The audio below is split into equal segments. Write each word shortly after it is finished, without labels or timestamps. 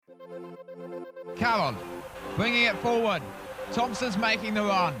Carroll bringing it forward. Thompson's making the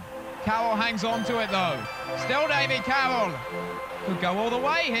run. Carroll hangs on to it though. Still Davy Carroll. Could go all the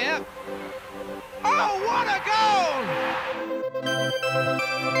way here. Oh, what a goal!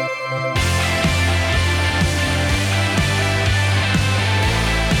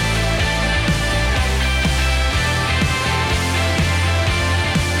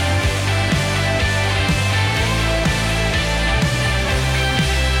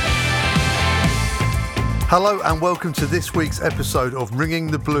 Hello and welcome to this week's episode of Ringing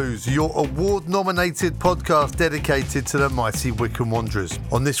the Blues, your award-nominated podcast dedicated to the mighty Wycombe Wanderers.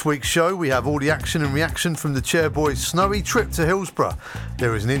 On this week's show, we have all the action and reaction from the Chairboys' snowy trip to Hillsborough.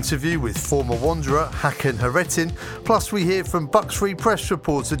 There is an interview with former Wanderer Hakan Haretin, plus we hear from Bucks Free Press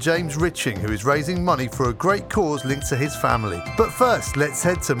reporter James Riching, who is raising money for a great cause linked to his family. But first, let's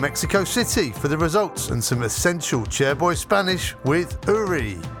head to Mexico City for the results and some essential Chairboy Spanish with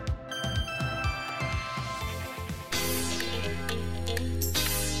Uri.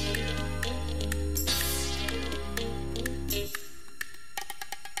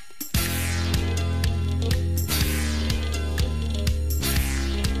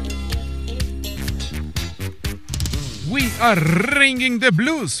 We are ringing the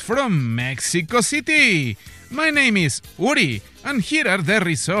blues from Mexico City. My name is Uri, and here are the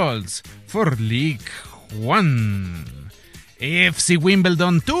results for League One. AFC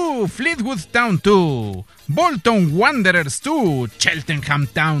Wimbledon 2, Fleetwood Town 2, Bolton Wanderers 2, Cheltenham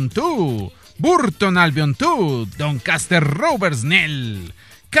Town 2, Burton Albion 2, Doncaster Rovers 0,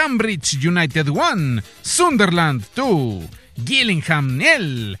 Cambridge United 1, Sunderland 2, Gillingham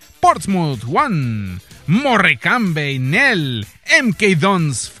 0, Portsmouth 1, Morecambe 0, MK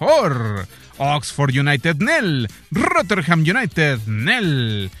Dons 4, Oxford United 0, Rotherham United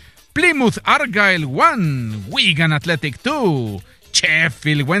 0, Plymouth Argyle 1, Wigan Athletic 2,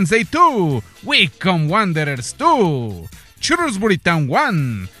 Sheffield Wednesday 2, Wycombe Wanderers 2, Shrewsbury Town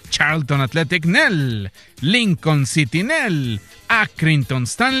 1, Charlton Athletic 0, Lincoln City 0, Accrington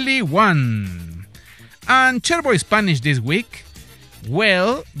Stanley 1. And Chairboy Spanish this week?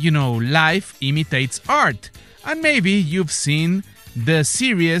 Well, you know, life imitates art. And maybe you've seen the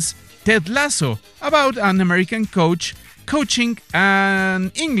series Ted Lasso about an American coach coaching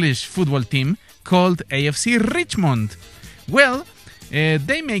an English football team called AFC Richmond. Well,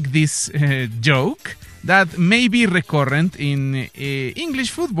 they make this joke that may be recurrent in English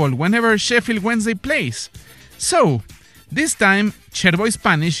football whenever Sheffield Wednesday plays. So, this time, Chairboy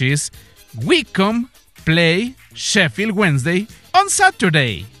Spanish is Wycombe play Sheffield Wednesday on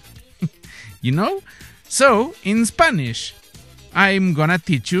Saturday. You know? So, in Spanish, I'm gonna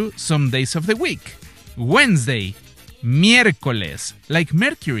teach you some days of the week. Wednesday, miércoles, like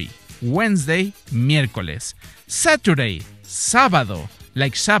Mercury. Wednesday, miércoles. Saturday, sábado,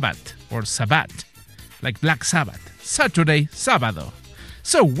 like Sabbath or Sabbath, like Black Sabbath. Saturday, sábado.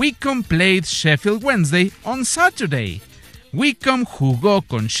 So, Wycombe played Sheffield Wednesday on Saturday. Wycombe jugó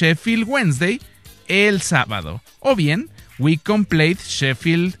con Sheffield Wednesday el sábado. O bien, Wycombe played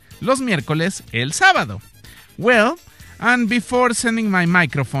Sheffield los miércoles el sábado. Well, and before sending my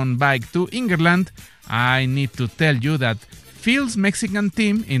microphone back to England, I need to tell you that Phil's Mexican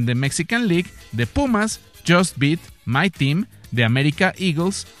team in the Mexican League, the Pumas, just beat my team, the America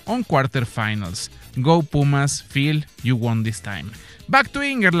Eagles, on quarterfinals. Go Pumas, Phil, you won this time. Back to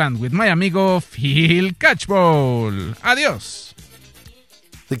England with my amigo Phil Catchball. Adios.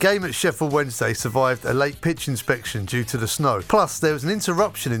 The game at Sheffield Wednesday survived a late pitch inspection due to the snow. Plus, there was an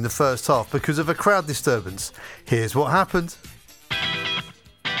interruption in the first half because of a crowd disturbance. Here's what happened.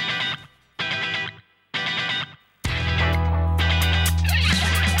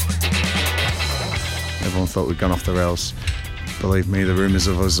 Everyone thought we'd gone off the rails. Believe me, the rumours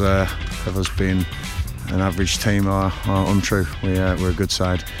of us being an average team are untrue. We're a good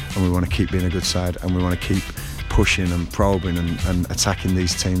side, and we want to keep being a good side, and we want to keep pushing and probing and attacking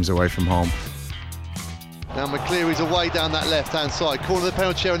these teams away from home. Now McCleary's away down that left-hand side. Corner of the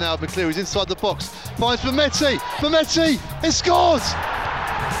penalty area now. McCleary's inside the box. Finds Bermetti. Bermetti! It scores!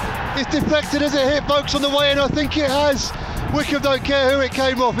 It's deflected as it hit Vokes on the way in. I think it has. Wycombe don't care who it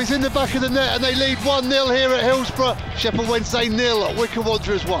came off. It's in the back of the net and they lead 1-0 here at Hillsborough. Sheffield Wednesday 0. Wycombe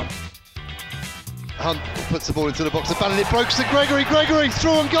Wanderers 1. Hunt puts the ball into the box. The ball and it breaks to Gregory. Gregory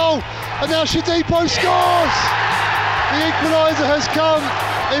through on goal. And now Shodipo scores! The equaliser has come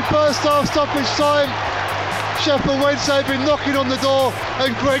in first half stoppage time. Sheffield Wednesday have been knocking on the door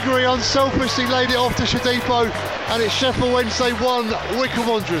and Gregory unselfishly laid it off to Shodipo, and it's Sheffield Wednesday 1, Wycombe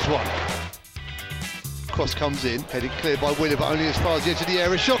Wanderers 1. Cross comes in, headed clear by Wheeler, but only as far as the edge of the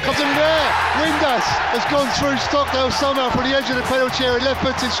area. Shot comes in there. Windass has gone through Stockdale somehow from the edge of the penalty area.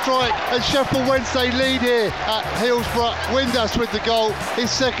 Left-footed strike, and Sheffield Wednesday lead here at Hillsborough. Windass with the goal,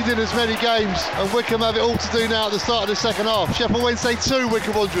 his second in as many games, and Wickham have it all to do now at the start of the second half. Sheffield Wednesday 2,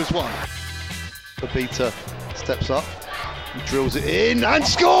 Wickham Wanderers 1. Abita steps up, drills it in and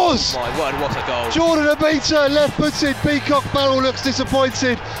scores! My word, what a goal. Jordan Abita, left-footed, Peacock Barrel looks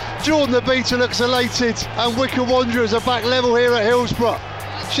disappointed, Jordan Abita looks elated, and Wickham Wanderers are back level here at Hillsborough.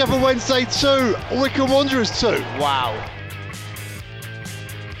 Sheffield Wednesday 2, Wickham Wanderers 2. Wow.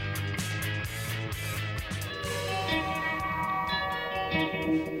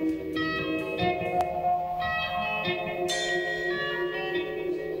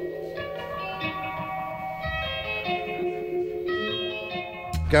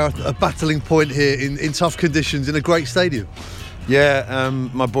 Gareth, a battling point here in tough conditions in a great stadium. Yeah,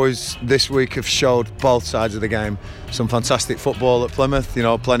 my boys this week have showed both sides of the game. Some fantastic football at Plymouth,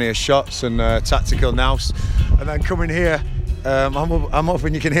 plenty of shots and tactical nous. And then coming here, I'm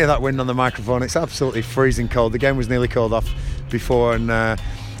hoping you can hear that wind on the microphone. It's absolutely freezing cold. The game was nearly called off before, and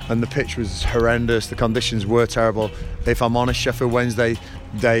the pitch was horrendous. The conditions were terrible. If I'm honest, Sheffield Wednesday,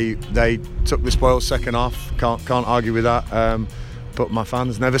 they took the spoils second half. Can't argue with that. But my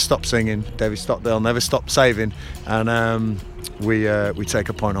fans never stopped singing. David Stockdale never stopped saving, and we take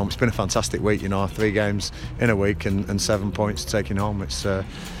a point home. It's been a fantastic week, 3 games in a week and 7 points taking home. It's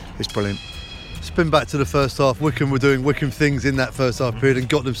brilliant. Spin back to the first half. Wickham were doing Wickham things in that first half period and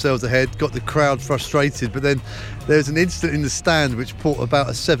got themselves ahead, got the crowd frustrated, but then there was an incident in the stand which brought about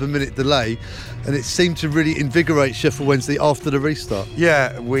a 7-minute delay, and it seemed to really invigorate Sheffield Wednesday after the restart.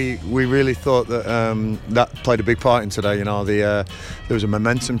 Yeah, we really thought that that played a big part in today. There was a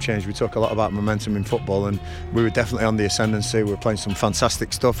momentum change. We talk a lot about momentum in football, and we were definitely on the ascendancy. We were playing some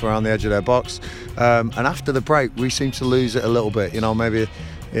fantastic stuff around the edge of their box, and after the break we seemed to lose it a little bit. Maybe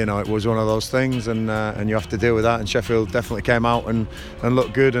it was one of those things, and you have to deal with that. And Sheffield definitely came out and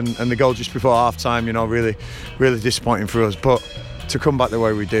looked good, and the goal just before half time, really disappointing for us. But to come back the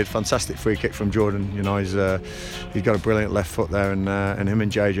way we did, fantastic free kick from Jordan. He's got a brilliant left foot there, and him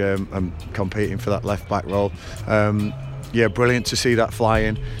and JJ are competing for that left back role. Brilliant to see that fly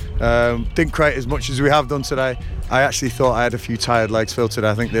in. Didn't create as much as we have done today. I actually thought I had a few tired legs, Phil, today.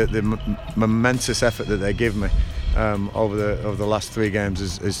 I think the momentous effort that they give me over the last 3 games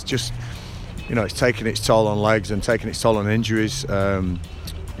is just, it's taking its toll on legs and taking its toll on injuries.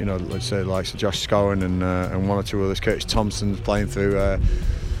 Let's say like Josh Scowen and 1 or 2 others. Curtis Thompson's playing through,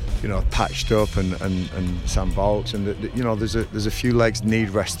 patched up, and Sam Bolts, and there's a few legs need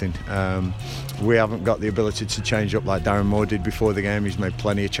resting. We haven't got the ability to change up like Darren Moore did before the game. He's made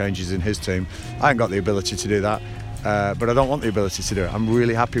plenty of changes in his team. I haven't got the ability to do that. But I don't want the ability to do it. I'm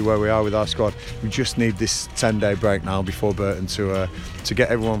really happy where we are with our squad. We just need this 10-day break now before Burton to get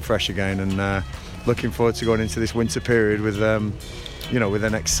everyone fresh again, and looking forward to going into this winter period with with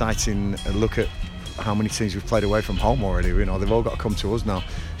an exciting look at how many teams we've played away from home already. They've all got to come to us now.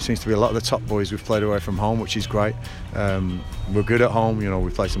 Seems to be a lot of the top boys we've played away from home, which is great. We're good at home.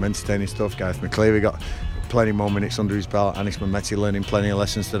 We play some entertaining stuff. Gareth McCleary got plenty more minutes under his belt. Anis Mehmeti learning plenty of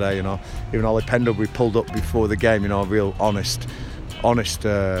lessons today. Even Ollie Pendle we pulled up before the game. A real honest,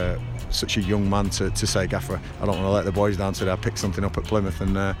 such a young man to say, Gaffer, I don't want to let the boys down today. I picked something up at Plymouth,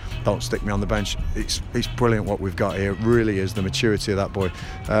 and don't stick me on the bench. It's brilliant what we've got here. It really is, the maturity of that boy.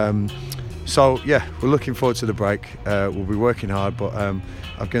 We're looking forward to the break. We'll be working hard, but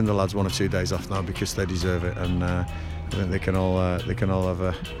I've given the lads 1 or 2 days off now because they deserve it, and I think they can all have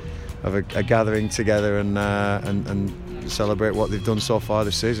a gathering together and celebrate what they've done so far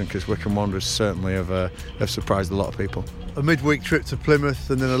this season, because Wickham Wanderers certainly have surprised a lot of people. A midweek trip to Plymouth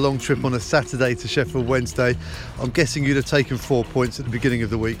and then a long trip on a Saturday to Sheffield Wednesday. I'm guessing you'd have taken 4 points at the beginning of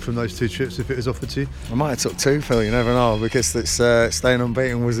the week from those 2 trips if it was offered to you? I might have took 2, Phil, you never know, because it's staying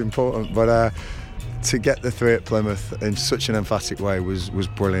unbeaten was important, but to get the 3 at Plymouth in such an emphatic way was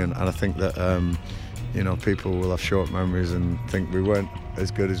brilliant. And I think that people will have short memories and think we weren't as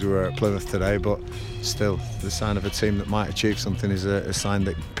good as we were at Plymouth today, but still, the sign of a team that might achieve something is a sign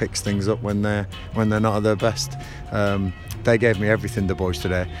that picks things up when they're not at their best. They gave me everything, the boys,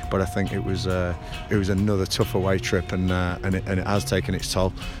 today, but I think it was another tough away trip, and it has taken its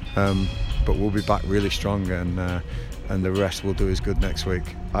toll. But we'll be back really strong, and the rest will do us good next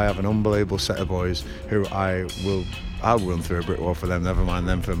week. I have an unbelievable set of boys who I'll run through a brick wall for them, never mind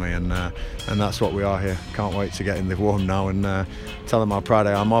them for me, and that's what we are here. Can't wait to get in the warm now and tell them how proud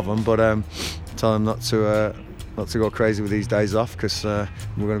I am of them, but tell them not to go crazy with these days off, because we're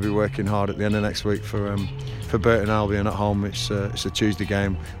going to be working hard at the end of next week for for Burton Albion at home. It's a Tuesday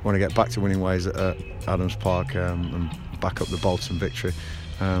game. We want to get back to winning ways at Adams Park and back up the Bolton victory.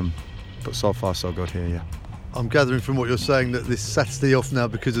 But so far so good here, yeah. I'm gathering from what you're saying that this Saturday off now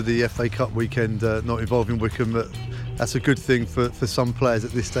because of the FA Cup weekend not involving Wycombe, that's a good thing for some players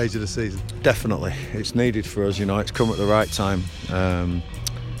at this stage of the season. Definitely, it's needed for us. It's come at the right time.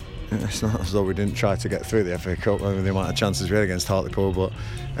 It's not as though we didn't try to get through the FA Cup. I mean, the amount of chances we had against Hartlepool, but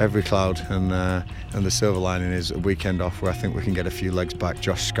every cloud and the silver lining is a weekend off where I think we can get a few legs back.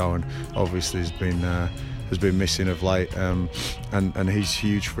 Josh Scowen obviously has been missing of late, and he's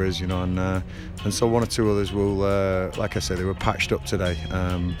huge for us, and so one or two others will, like I said, they were patched up today.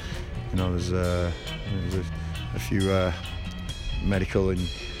 There's a few medical and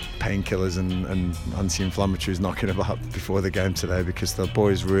painkillers and anti-inflammatories knocking about before the game today, because the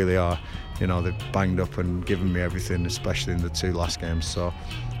boys really are, they've banged up and given me everything, especially in the two last games. So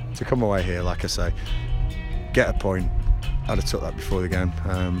to come away here, like I say, get a point, I'd have took that before the game.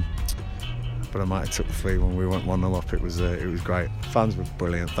 But I might have took the 3 when we went 1-0 up. It was great. Fans were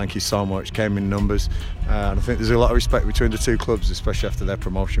brilliant. Thank you so much. Came in numbers, and I think there's a lot of respect between the two clubs, especially after their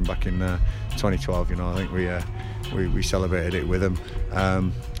promotion back in 2012. I think we celebrated it with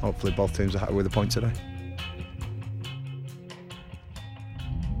them. Hopefully, both teams are happy with the point today.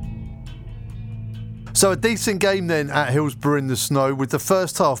 So a decent game then at Hillsborough in the snow, with the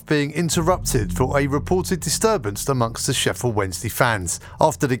first half being interrupted for a reported disturbance amongst the Sheffield Wednesday fans.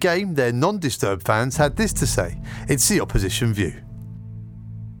 After the game, their non-disturbed fans had this to say. It's the opposition view.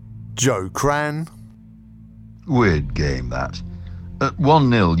 Joe Cran. Weird game, that. At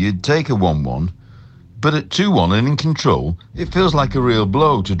 1-0, you'd take a 1-1, but at 2-1 and in control, it feels like a real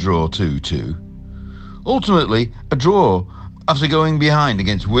blow to draw 2-2. Ultimately, a draw after going behind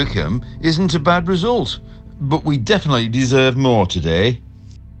against Wycombe isn't a bad result, but we definitely deserve more today.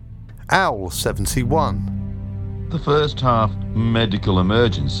 Owl 71. The first half medical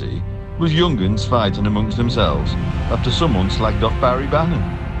emergency was young'uns fighting amongst themselves after someone slagged off Barry Bannon.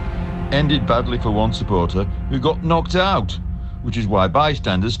 Ended badly for one supporter who got knocked out, which is why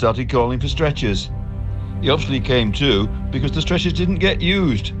bystanders started calling for stretchers. He obviously came to because the stretchers didn't get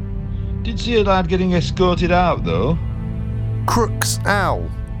used. Did see a lad getting escorted out though. Crooks Owl.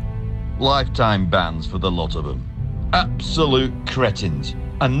 Lifetime bans for the lot of them. Absolute cretins,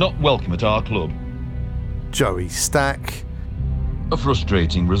 and not welcome at our club. Joey Stack. A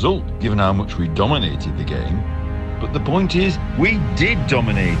frustrating result, given how much we dominated the game. But the point is, we did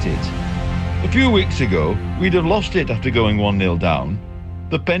dominate it. A few weeks ago, we'd have lost it after going 1-0 down.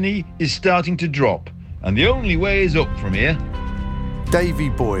 The penny is starting to drop, and the only way is up from here. Davy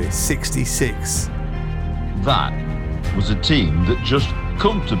Boy 66. That was a team that just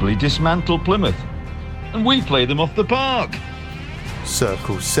comfortably dismantled Plymouth, and we play them off the park.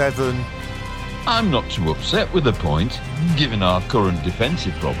 Circle 7. I'm not too upset with the point, given our current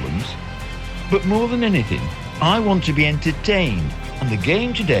defensive problems. But more than anything, I want to be entertained, and the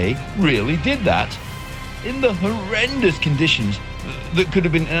game today really did that. In the horrendous conditions that could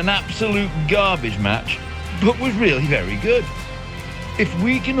have been an absolute garbage match, but was really very good. If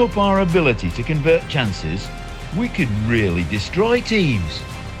we can up our ability to convert chances, we could really destroy teams.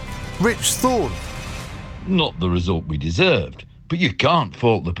 Rich Thorne. Not the result we deserved, but you can't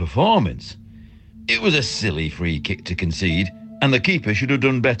fault the performance. It was a silly free kick to concede, and the keeper should have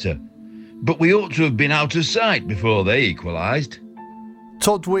done better. But we ought to have been out of sight before they equalised.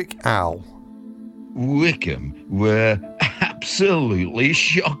 Todwick Owl. Wycombe were absolutely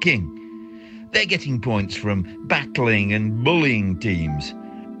shocking. They're getting points from battling and bullying teams.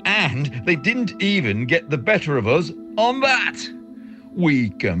 And they didn't even get the better of us on that.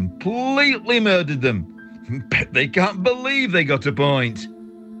 We completely murdered them. Bet they can't believe they got a point.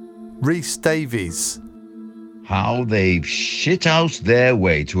 Rhys Davies. How they've shithoused their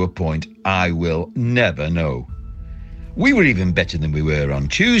way to a point I will never know. We were even better than we were on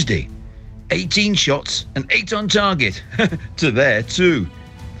Tuesday. 18 shots and 8 on target. To their 2.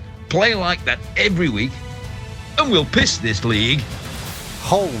 Play like that every week and we'll piss this league.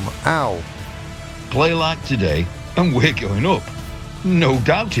 Holm Owl. Play like today and we're going up. No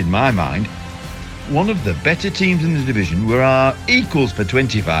doubt in my mind. One of the better teams in the division were our equals for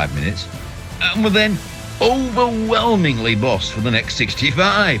 25 minutes and were then overwhelmingly bossed for the next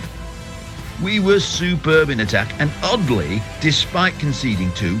 65. We were superb in attack, and oddly, despite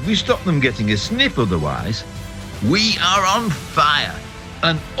conceding 2, we stopped them getting a sniff otherwise. We are on fire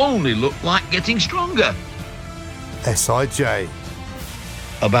and only look like getting stronger. SIJ.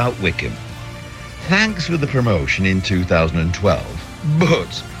 About Wycombe. Thanks for the promotion in 2012,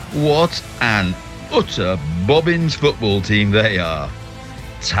 but what an utter bobbins football team they are.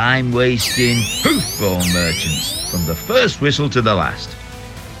 time-wasting, hoofball merchants from the first whistle to the last.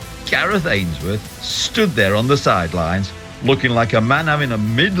 Gareth Ainsworth stood there on the sidelines looking like a man having a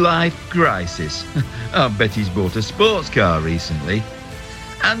midlife crisis. I bet he's bought a sports car recently.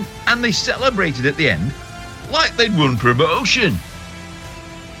 And they celebrated at the end like they'd won promotion.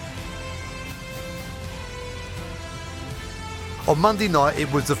 On Monday night,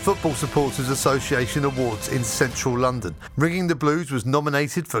 it was the Football Supporters Association Awards in central London. Ringing the Blues was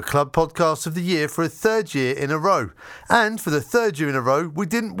nominated for Club Podcast of the Year for a third year in a row. And for the third year in a row, we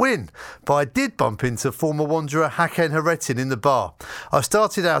didn't win. But I did bump into former Wanderer Hakan Harettin in the bar. I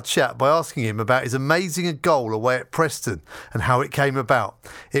started our chat by asking him about his amazing goal away at Preston and how it came about.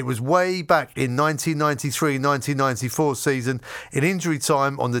 It was way back in 1993-1994 season, in injury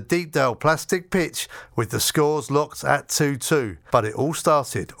time on the Deepdale plastic pitch, with the scores locked at 2-2. But it all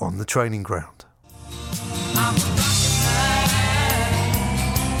started on the training ground.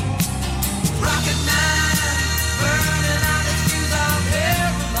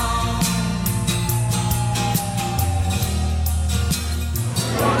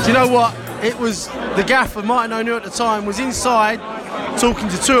 Do you know what? It was the gaffer, Martin O'Neill at the time, was inside talking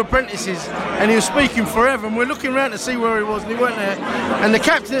to two apprentices, and he was speaking forever, and we're looking around to see where he was, and he weren't there. And the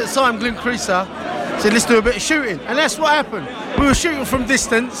captain at the time, Glyn Creaser, said, let's do a bit of shooting. And that's what happened. We were shooting from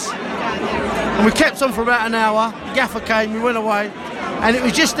distance, and we kept on for about an hour. The gaffer came, we went away, and it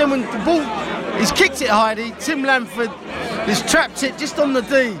was just then when the ball, he's kicked it Heidi, Tim Lamford has trapped it just on the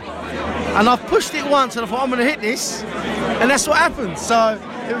D. And I've pushed it once, and I thought, I'm going to hit this. And that's what happened. So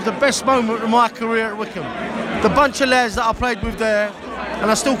it was the best moment of my career at Wycombe. The bunch of lads that I played with there,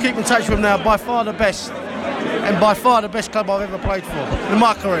 and I still keep in touch with them now, by far the best. And by far the best club I've ever played for in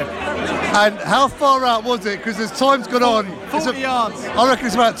my career. And how far out was it? Because as time's gone on... 40 yards. I reckon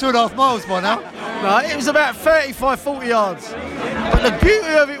it's about 2.5 miles by now. No, it was about 35, 40 yards. But the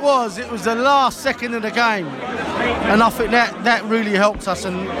beauty of it was the last second of the game. And I think that really helped us.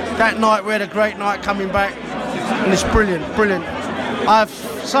 And that night, we had a great night coming back. And it's brilliant, brilliant. I have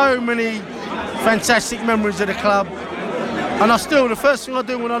so many fantastic memories of the club. And the first thing I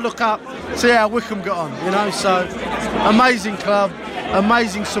do when I look up, see how Wycombe got on, you know. So, amazing club,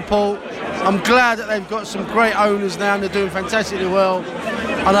 amazing support. I'm glad that they've got some great owners now and they're doing fantastically well.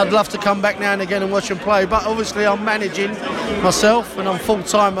 And I'd love to come back now and again and watch them play. But obviously I'm managing myself and I'm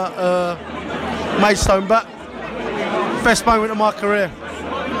full-time at Maidstone. But best moment of my career.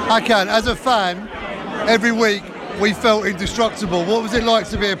 Hakan, as a fan, every week we felt indestructible. What was it like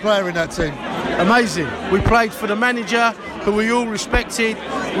to be a player in that team? Amazing. We played for the manager, who we all respected.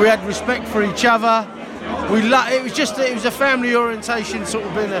 We had respect for each other. It was a family orientation sort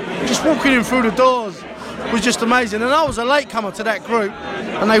of thing. Just walking in through the doors was just amazing. And I was a latecomer to that group,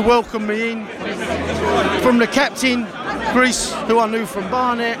 and they welcomed me in. From the captain, Grease, who I knew from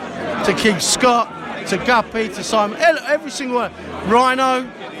Barnet, to Keith Scott, to Guppy, to Simon, every single one. Rhino,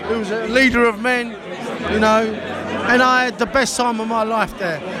 who was a leader of men, you know. And I had the best time of my life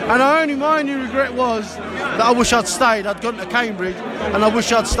there. And my only regret was that I wish I'd stayed. I'd gone to Cambridge, and I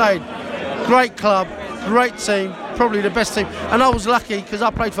wish I'd stayed. Great club, great team, probably the best team. And I was lucky because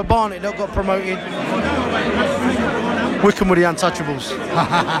I played for Barnet that got promoted. Wycombe were the untouchables.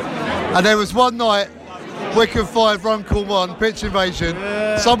 And there was one night, Wycombe 5, Runcorn 1, pitch invasion.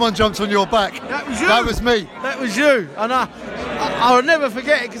 Yeah. Someone jumped on your back. That was you. That was me. That was you. And I will never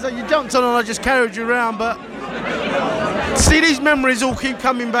forget it because you jumped on and I just carried you around. But see, these memories all keep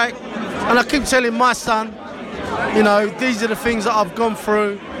coming back. And I keep telling my son, you know, these are the things that I've gone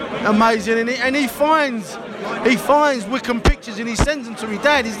through. Amazing. And he finds Wycombe pictures and he sends them to me.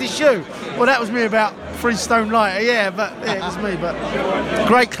 Dad, is this you? Well, that was me about 3 stone lighter. Yeah, it was me. But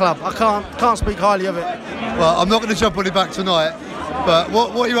great club. I can't speak highly of it. Well, I'm not going to jump on it back tonight. But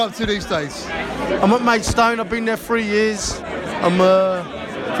what are you up to these days? I'm at Maidstone. I've been there 3 years. I'm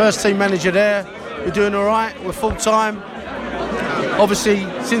first team manager there. We're doing all right. We're full time. Obviously,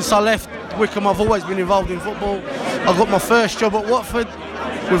 since I left Wycombe, I've always been involved in football. I got my first job at Watford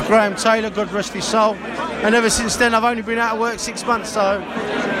with Graham Taylor, God rest his soul. And ever since then, I've only been out of work 6 months. So,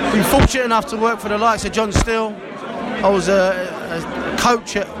 been fortunate enough to work for the likes of John Still. I was a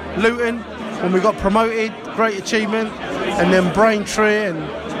coach at Luton when we got promoted. Great achievement. And then Braintree and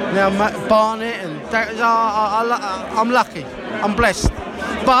now Barnet. And I'm lucky. I'm blessed.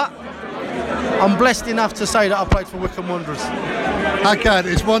 But I'm blessed enough to say that I played for Wycombe Wanderers. Hakan,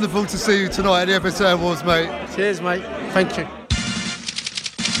 it's wonderful to see you tonight at the FSA Awards, mate. Cheers, mate. Thank you.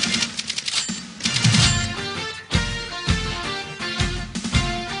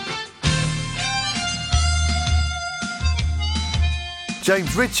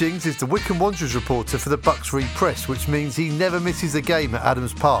 James Richings is the Wycombe Wanderers reporter for the Bucks-Free Press, which means he never misses a game at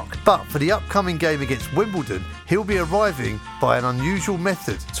Adams Park. But for the upcoming game against Wimbledon, he'll be arriving by an unusual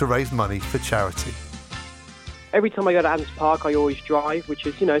method to raise money for charity. Every time I go to Adams Park, I always drive, which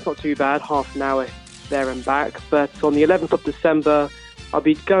is, it's not too bad, half an hour there and back. But on the 11th of December, I'll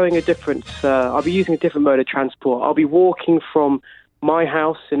be going I'll be using a different mode of transport. I'll be walking from my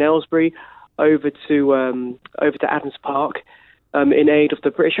house in Aylesbury over to Adams Park in aid of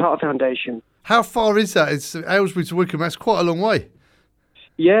the British Heart Foundation. How far is that? It's Aylesbury to Wycombe. That's quite a long way.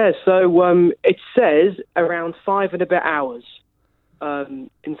 Yeah, so it says around 5 and a bit hours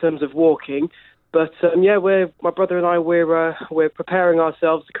in terms of walking. But my brother and I, we're preparing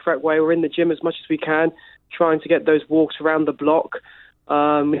ourselves the correct way. We're in the gym as much as we can, trying to get those walks around the block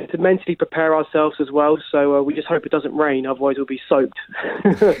to mentally prepare ourselves as well. So we just hope it doesn't rain, otherwise we'll be soaked.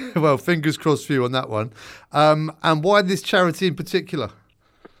 Well, fingers crossed for you on that one. And why this charity in particular?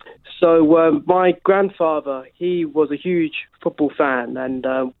 So my grandfather, he was a huge football fan, and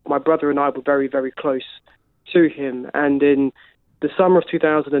my brother and I were very, very close to him. And in the summer of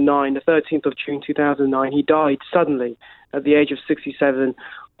 2009, the 13th of June 2009, he died suddenly at the age of 67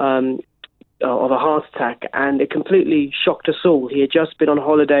 of a heart attack, and it completely shocked us all. He had just been on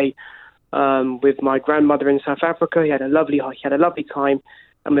holiday with my grandmother in South Africa. He had a lovely time,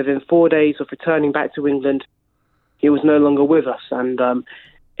 and within 4 days of returning back to England, he was no longer with us, and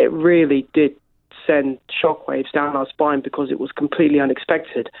it really did send shockwaves down our spine because it was completely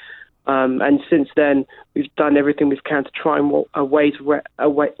unexpected. And since then, we've done everything we can to try and raise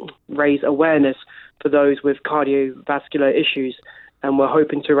awareness for those with cardiovascular issues. And we're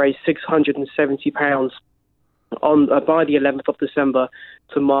hoping to raise £670 by the 11th of December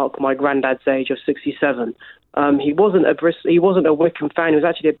to mark my granddad's age of 67. He wasn't a Wycombe fan. He was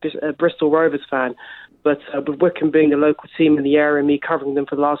actually a Bristol Rovers fan. But with Wycombe being the local team in the area and me covering them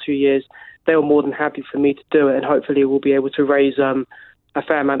for the last few years, they were more than happy for me to do it. And hopefully we'll be able to raise a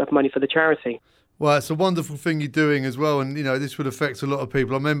fair amount of money for the charity. Well, it's a wonderful thing you're doing as well, and this would affect a lot of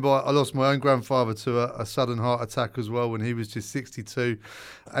people. I remember I lost my own grandfather to a sudden heart attack as well when he was just 62,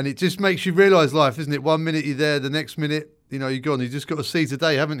 and it just makes you realise life, isn't it? 1 minute you're there, the next minute you're gone. You just got to seize the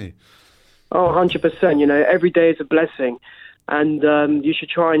day, haven't you? Oh, 100%. Every day is a blessing, and you should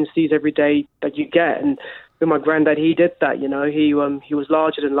try and seize every day that you get. And with my granddad, he did that. He was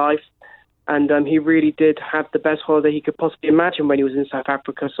larger than life. And he really did have the best holiday he could possibly imagine when he was in South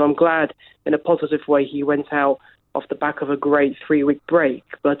Africa. So I'm glad, in a positive way, he went out off the back of a great 3-week break.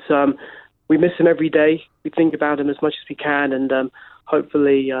 But we miss him every day. We think about him as much as we can. And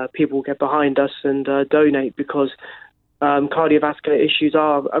hopefully people will get behind us and donate, because cardiovascular issues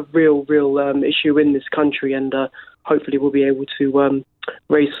are a real issue in this country. And hopefully we'll be able to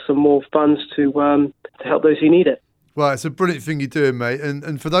raise some more funds to help those who need it. Well, it's a brilliant thing you're doing, mate.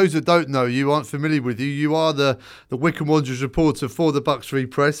 And for those that don't know, you aren't familiar with you, you are the Wycombe Wanderers reporter for the Bucks-Free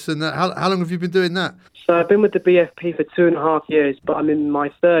Press. And how long have you been doing that? So I've been with the BFP for 2.5 years, but I'm in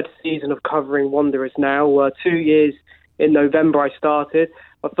my third season of covering Wanderers now. 2 years in November I started.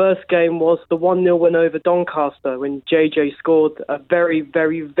 My first game was the 1-0 win over Doncaster when JJ scored a very,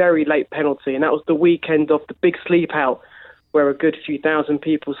 very, very late penalty. And that was the weekend of the big sleep out, where a good few thousand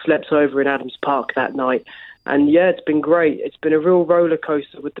people slept over in Adams Park that night. And yeah, it's been great. It's been a real roller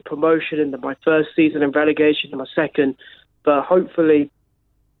coaster with the promotion and my first season and relegation and my second. But hopefully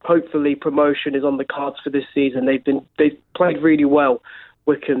promotion is on the cards for this season. They've played really well,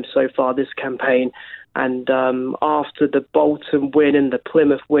 Wycombe, so far this campaign. And after the Bolton win and the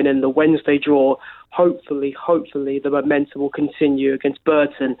Plymouth win and the Wednesday draw, hopefully the momentum will continue against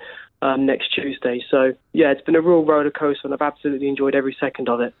Burton next Tuesday. So yeah, it's been a real roller coaster, and I've absolutely enjoyed every second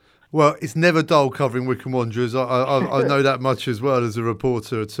of it. Well, it's never dull covering Wycombe Wanderers. I know that much as well as a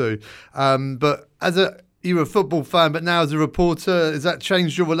reporter or two. But you're a football fan, but now as a reporter, has that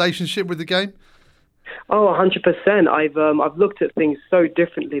changed your relationship with the game? Oh, 100%. I've looked at things so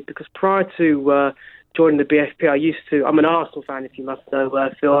differently, because prior to joining the BFP, I'm an Arsenal fan, if you must know,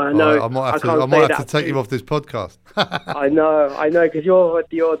 Phil. I know. I might have to take you off this podcast. I know, because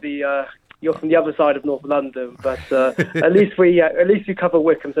you're from the other side of North London, but at least we cover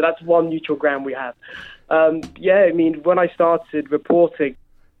Wycombe, so that's one neutral ground we have. When I started reporting,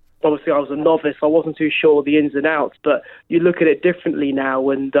 obviously I was a novice, I wasn't too sure the ins and outs, but you look at it differently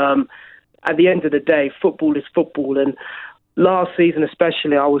now, and at the end of the day, football is football. And last season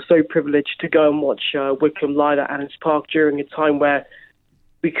especially, I was so privileged to go and watch Wycombe live at Adams Park during a time where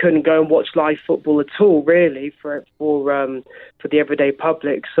we couldn't go and watch live football at all, really, for the everyday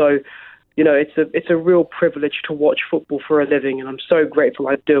public. So, it's a real privilege to watch football for a living, and I'm so grateful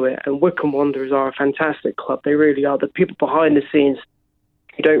I do it. And Wycombe Wanderers are a fantastic club. They really are. The people behind the scenes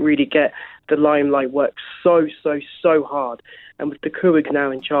who don't really get the limelight work so hard. And with the Cougs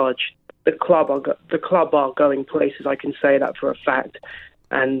now in charge, the club are going places. I can say that for a fact.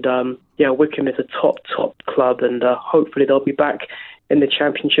 And Wycombe is a top club, and hopefully they'll be back in the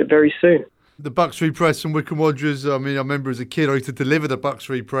Championship very soon. The Bucks Free Press and Wycombe Wanderers. I mean, I remember as a kid I used to deliver the Bucks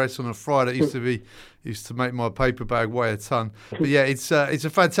Free Press on a Friday. It used to make my paper bag weigh a ton. But yeah, it's a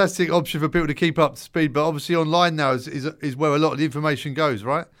fantastic option for people to keep up to speed. But obviously online now is where a lot of the information goes,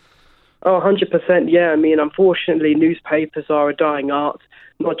 right? Oh, 100%. Yeah, I mean, unfortunately, newspapers are a dying art.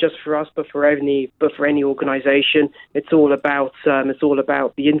 Not just for us, but for any organisation. It's all about the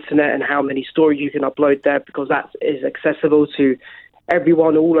internet and how many stories you can upload there, because that is accessible to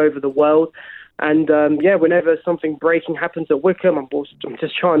everyone all over the world. And whenever something breaking happens at Wycombe, I'm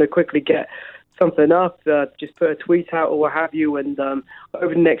just trying to quickly get something up, just put a tweet out or what have you. And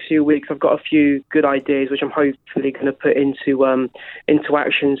over the next few weeks, I've got a few good ideas which I'm hopefully going to put into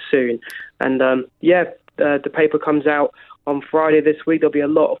action soon. And the paper comes out on Friday this week. There'll be a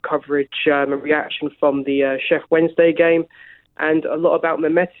lot of coverage and reaction from the Sheff Wednesday game, and a lot about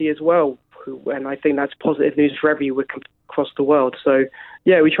Mehmeti as well. And I think that's positive news for every Wycombe across the world. So,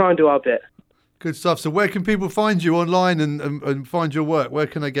 yeah, we try and do our bit. Good stuff. So where can people find you online and find your work? Where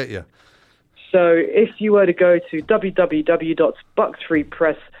can they get you? So if you were to go to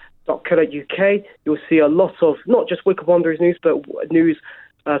www.bucksfreepress.co.uk, you'll see a lot of not just Wycombe Wanderers news, but news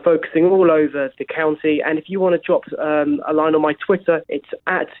focusing all over the county. And if you want to drop a line on my Twitter, it's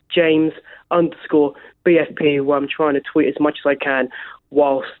 @James_BFP, where I'm trying to tweet as much as I can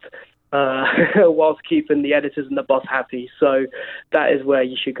whilst keeping the editors and the boss happy. So that is where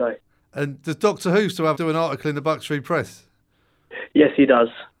you should go. And does Doctor Who still have to do an article in the Bucks Free Press? Yes, he does.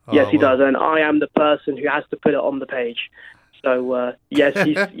 Yes, he does. And I am the person who has to put it on the page. So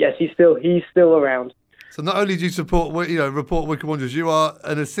he's still around. So not only do you report Wycombe Wanderers, you are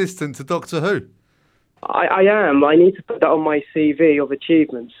an assistant to Doctor Who. I am. I need to put that on my CV of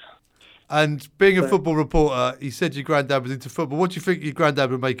achievements. And being a football reporter, you said your granddad was into football. What do you think your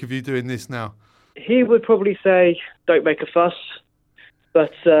granddad would make of you doing this now? He would probably say, don't make a fuss,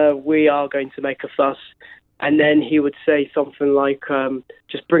 but we are going to make a fuss. And then he would say something like,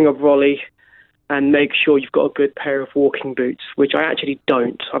 just bring a brolly and make sure you've got a good pair of walking boots, which I actually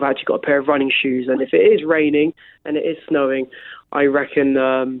don't. I've actually got a pair of running shoes. And if it is raining and it is snowing, I reckon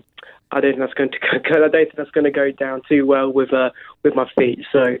I don't think that's going to go down too well with my feet.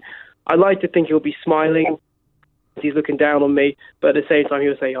 So I like to think he'll be smiling as he's looking down on me, but at the same time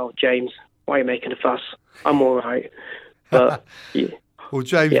he'll say, "Oh, James, why are you making a fuss? I'm all right." But yeah. Well,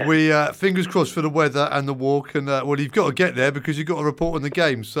 James, we fingers crossed for the weather and the walk, and you've got to get there because you've got to report on the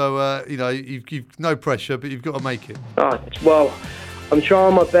game. So you've no pressure, but you've got to make it. Well, I'm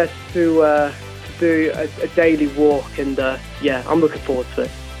trying my best to do a daily walk, and I'm looking forward to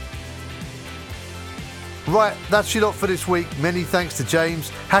it. Right, that's your lot for this week. Many thanks to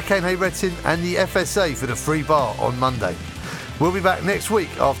James, Hakeem Hayrettin and the FSA for the free bar on Monday. We'll be back next week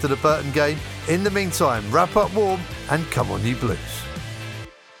after the Burton game. In the meantime, wrap up warm and come on you Blues.